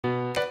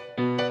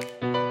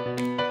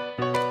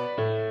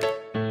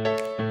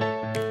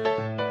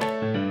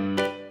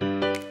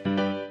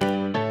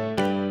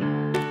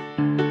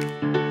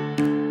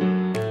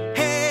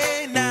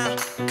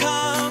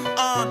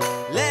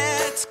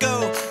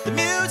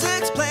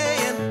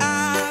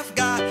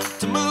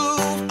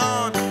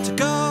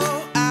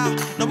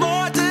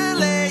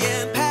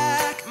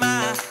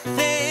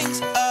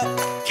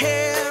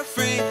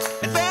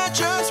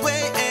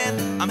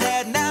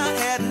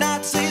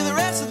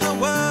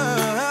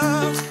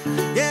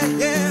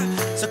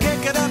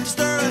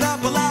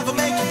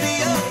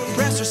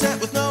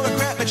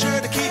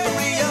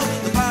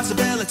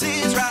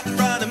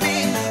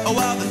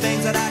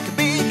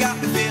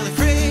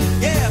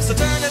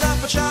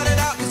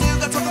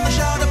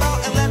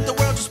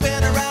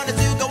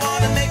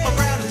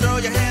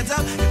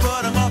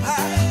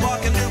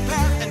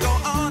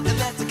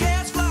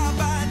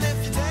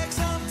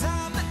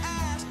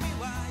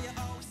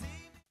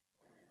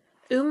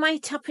Umai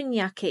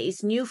Teppanyaki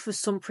is new for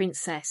some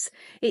princess.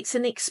 It's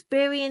an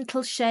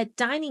experiential shared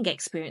dining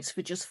experience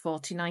for just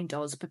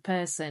 $49 per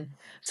person.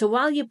 So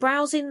while you're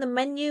browsing the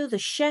menu, the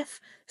chef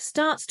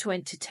starts to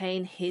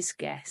entertain his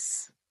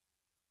guests.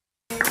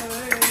 Come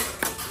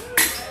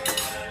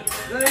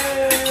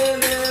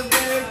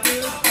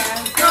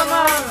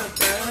on!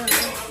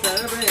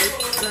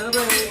 Celebrate,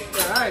 celebrate,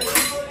 alright.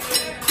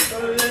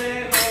 Ole,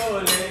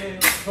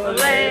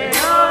 ole,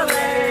 ole,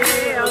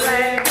 ole,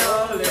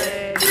 ole, ole.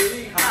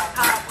 Hot,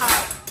 hot,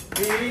 hot.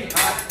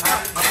 Hot,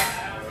 hot, hot.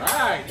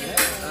 Alright.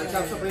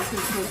 Chops of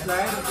Christmas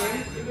line, okay?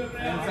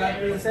 And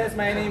princess,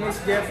 my name is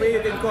Jeffrey.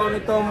 You can call me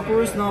Tom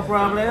Cruise, no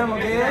problem,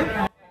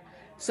 okay?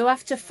 So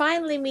after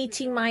finally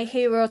meeting my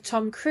hero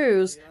Tom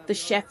Cruise, the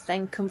chef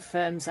then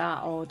confirms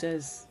our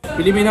orders.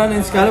 Filet mignon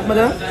and scallop,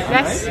 madam?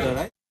 Yes.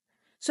 Alright.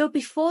 So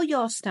before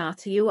your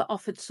starter, you were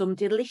offered some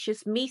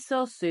delicious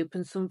miso soup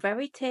and some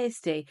very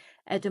tasty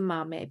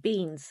edamame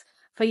beans.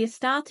 For your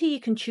starter, you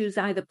can choose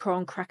either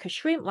prawn cracker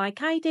shrimp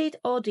like I did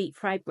or deep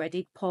fried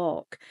breaded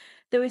pork.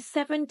 There are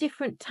 7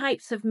 different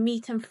types of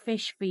meat and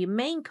fish for your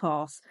main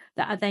course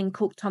that are then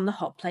cooked on the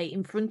hot plate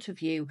in front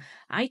of you.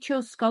 I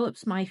chose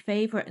scallops, my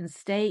favourite, and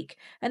steak,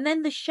 and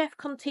then the chef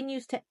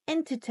continues to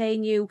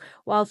entertain you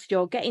whilst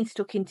you're getting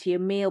stuck into your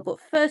meal.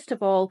 But first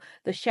of all,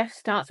 the chef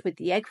starts with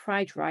the egg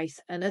fried rice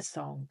and a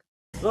song.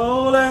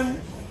 Rolling,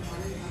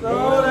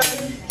 rolling,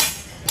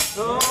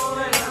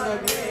 rolling on the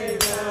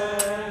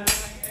river.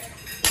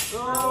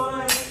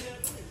 Rolling,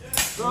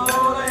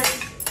 rolling,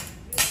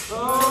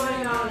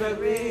 rolling on the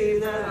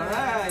river.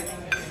 Alright.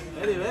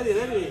 Ready, ready,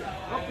 ready.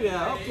 Up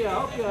ya, up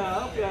ya, up ya,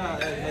 up ya.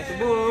 Nice to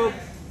move.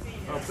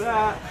 Up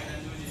ya.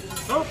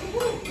 Up.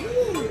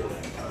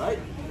 Alright.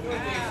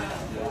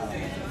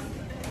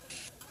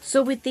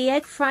 So with the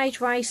egg fried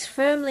rice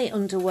firmly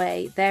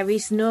underway, there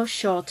is no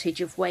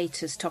shortage of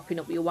waiters topping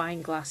up your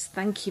wine glass.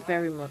 Thank you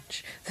very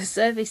much. The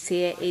service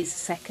here is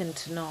second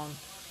to none.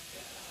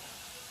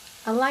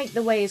 I like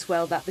the way as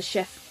well that the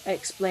chef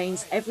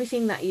explains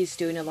everything that he's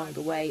doing along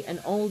the way, and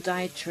all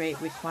dietary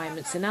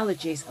requirements and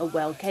allergies are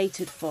well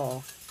catered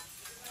for.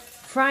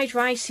 Fried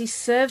rice is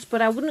served,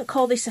 but I wouldn't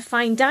call this a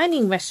fine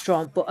dining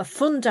restaurant, but a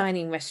fun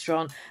dining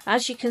restaurant.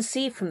 As you can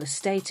see from the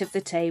state of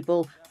the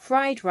table,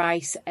 fried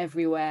rice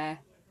everywhere.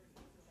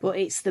 But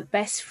it's the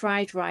best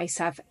fried rice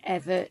I've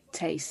ever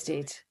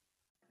tasted.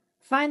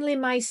 Finally,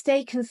 my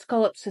steak and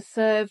scallops are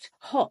served,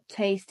 hot,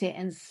 tasty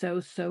and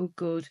so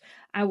good.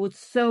 I would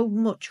so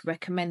much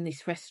recommend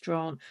this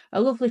restaurant.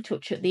 A lovely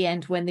touch at the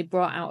end when they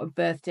brought out a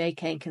birthday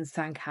cake and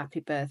sang happy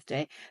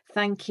birthday.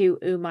 Thank you,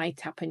 Umai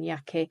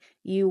Teppanyaki.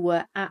 You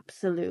were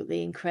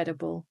absolutely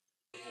incredible.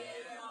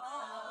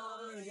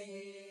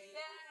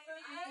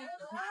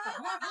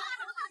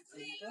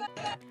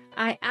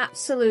 I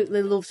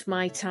absolutely loved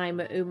my time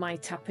at Umai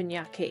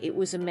Teppanyaki. It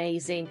was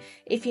amazing.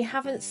 If you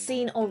haven't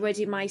seen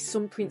already my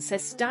Sun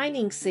Princess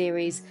Dining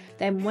series,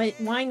 then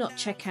why not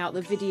check out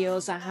the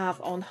videos I have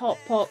on Hot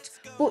Pot,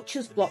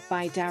 Butcher's Block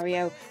by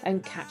Dario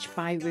and Catch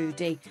by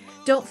Rudy.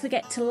 Don't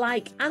forget to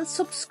like and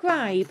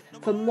subscribe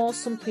for more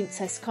Sun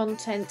Princess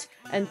content.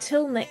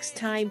 Until next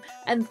time,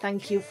 and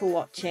thank you for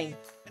watching.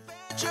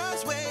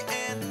 Just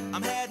waiting,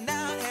 I'm heading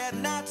out.